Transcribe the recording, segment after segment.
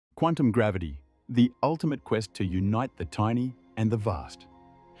Quantum gravity, the ultimate quest to unite the tiny and the vast.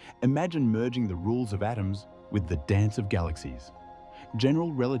 Imagine merging the rules of atoms with the dance of galaxies.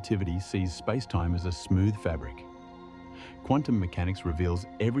 General relativity sees space-time as a smooth fabric. Quantum mechanics reveals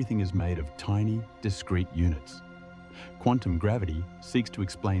everything is made of tiny, discrete units. Quantum gravity seeks to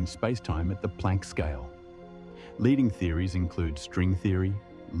explain space-time at the Planck scale. Leading theories include string theory,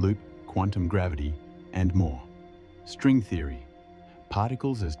 loop quantum gravity, and more. String theory: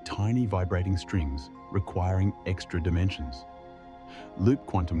 particles as tiny vibrating strings requiring extra dimensions. Loop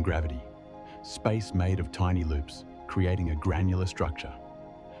quantum gravity: space made of tiny loops, creating a granular structure.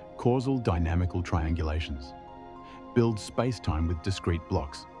 Causal dynamical triangulations: build space-time with discrete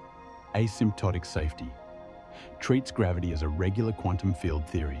blocks. Asymptotic safety: treats gravity as a regular quantum field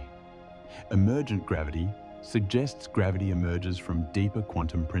theory. Emergent gravity suggests gravity emerges from deeper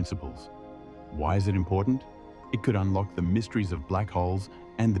quantum principles. Why is it important? It could unlock the mysteries of black holes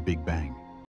and the Big Bang.